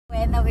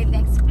Now we'll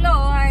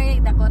explore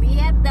the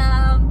Quriyat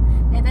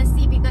Dam. Let us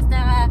see, because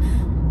the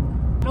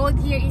road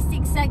here is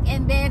zigzag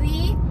and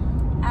very,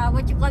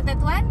 what you call that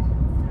one?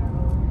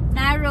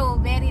 Narrow,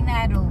 very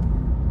narrow.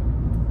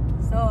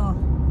 So,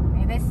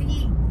 let us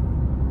see.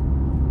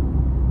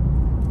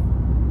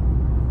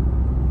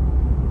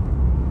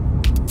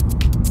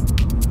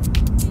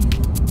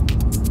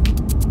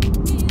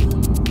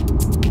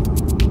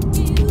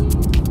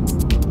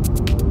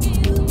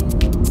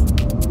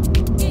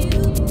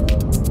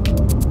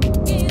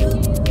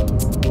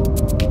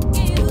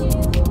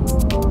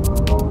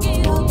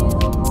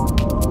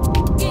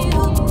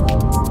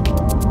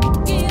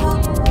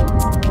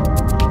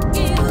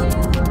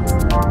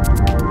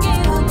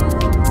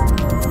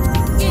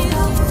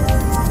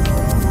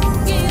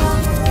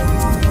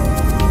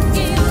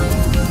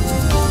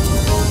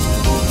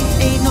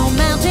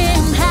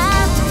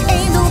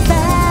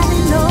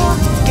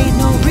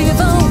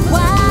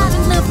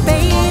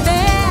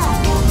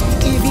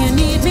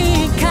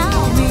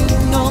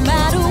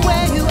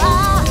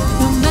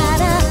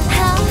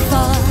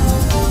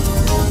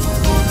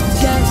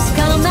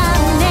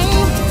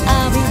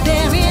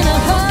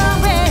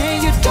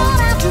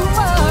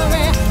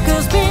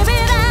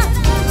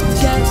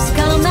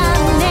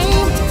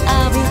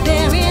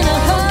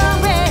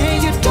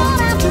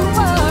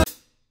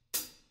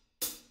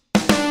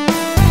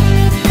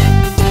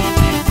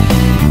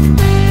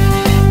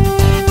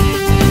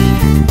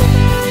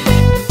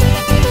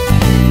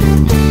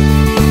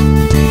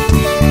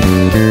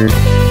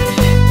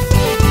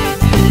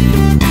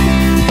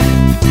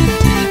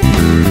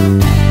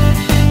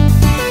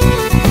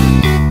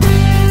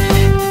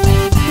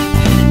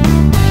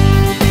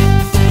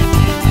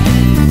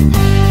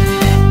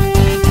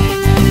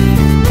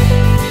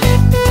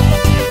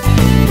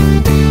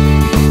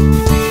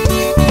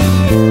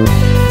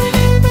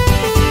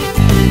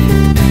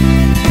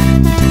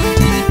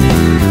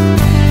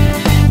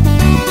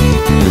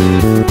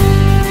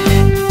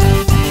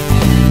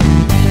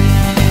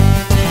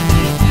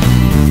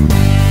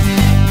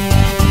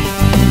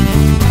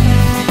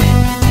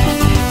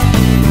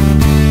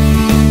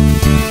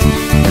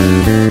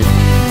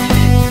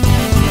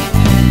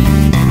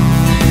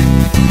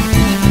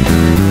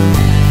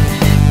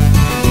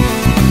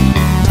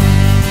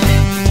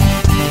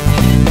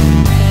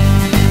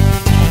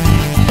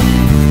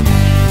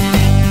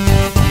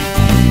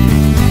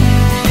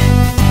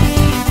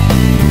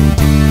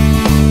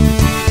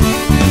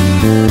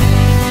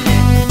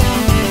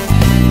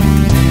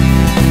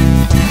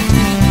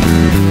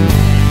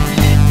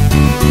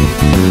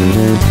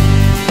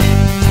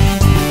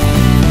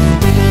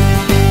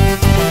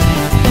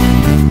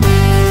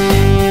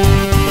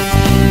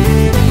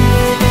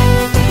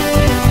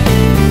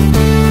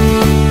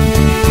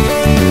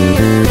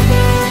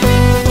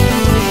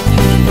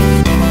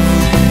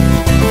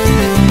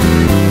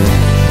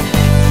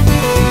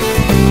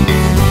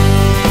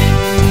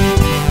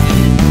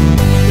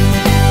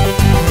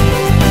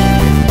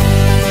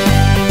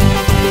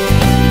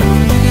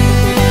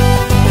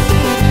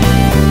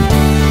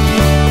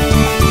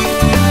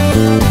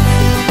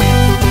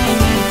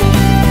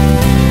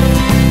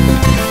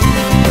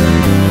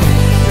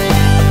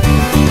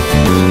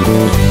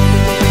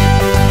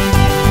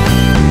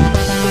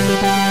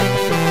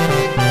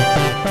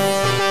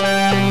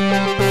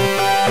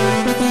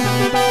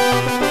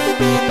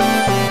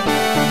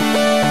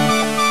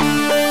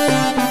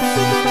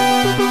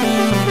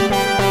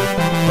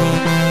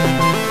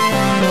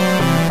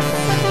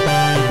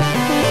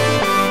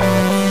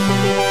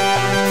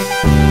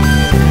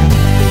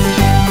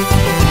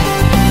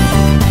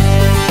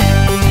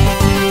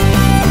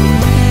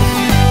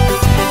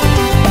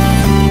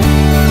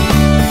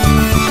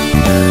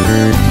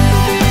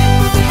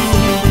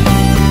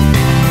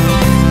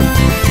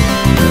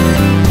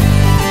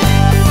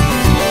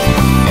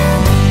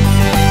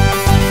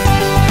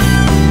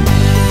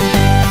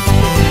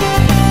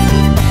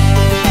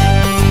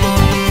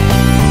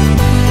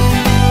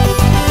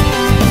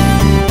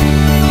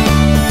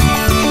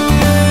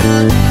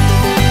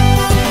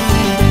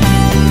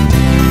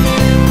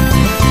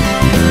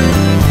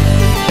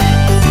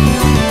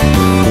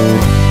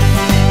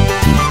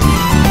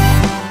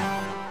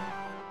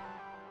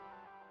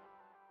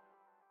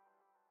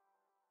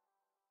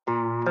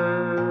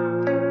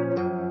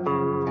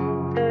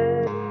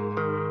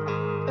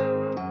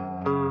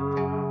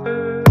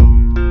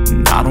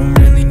 I don't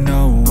really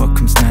know what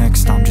comes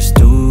next. I'm just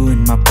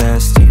doing my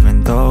best,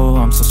 even though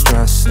I'm so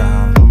stressed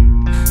out.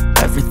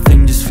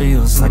 Everything just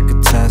feels like a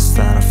test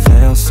that I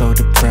fail, so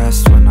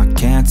depressed when I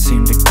can't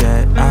seem to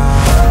get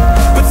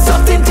out. But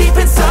something deep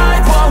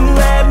inside won't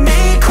let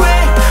me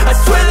quit. I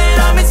swear that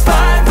I'm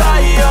inspired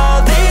by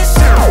all this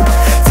shit.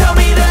 Tell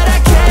me that I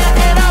can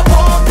and I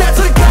won't, that's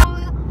what got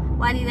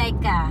Wadi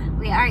Dayqah.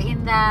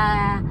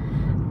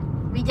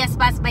 We just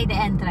passed by the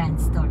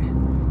entrance door.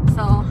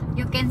 So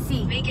you can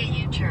see, make a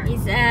U-turn.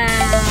 It's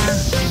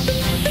what's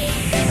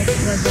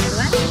it called, this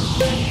one?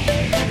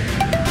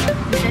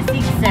 It's a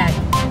zigzag.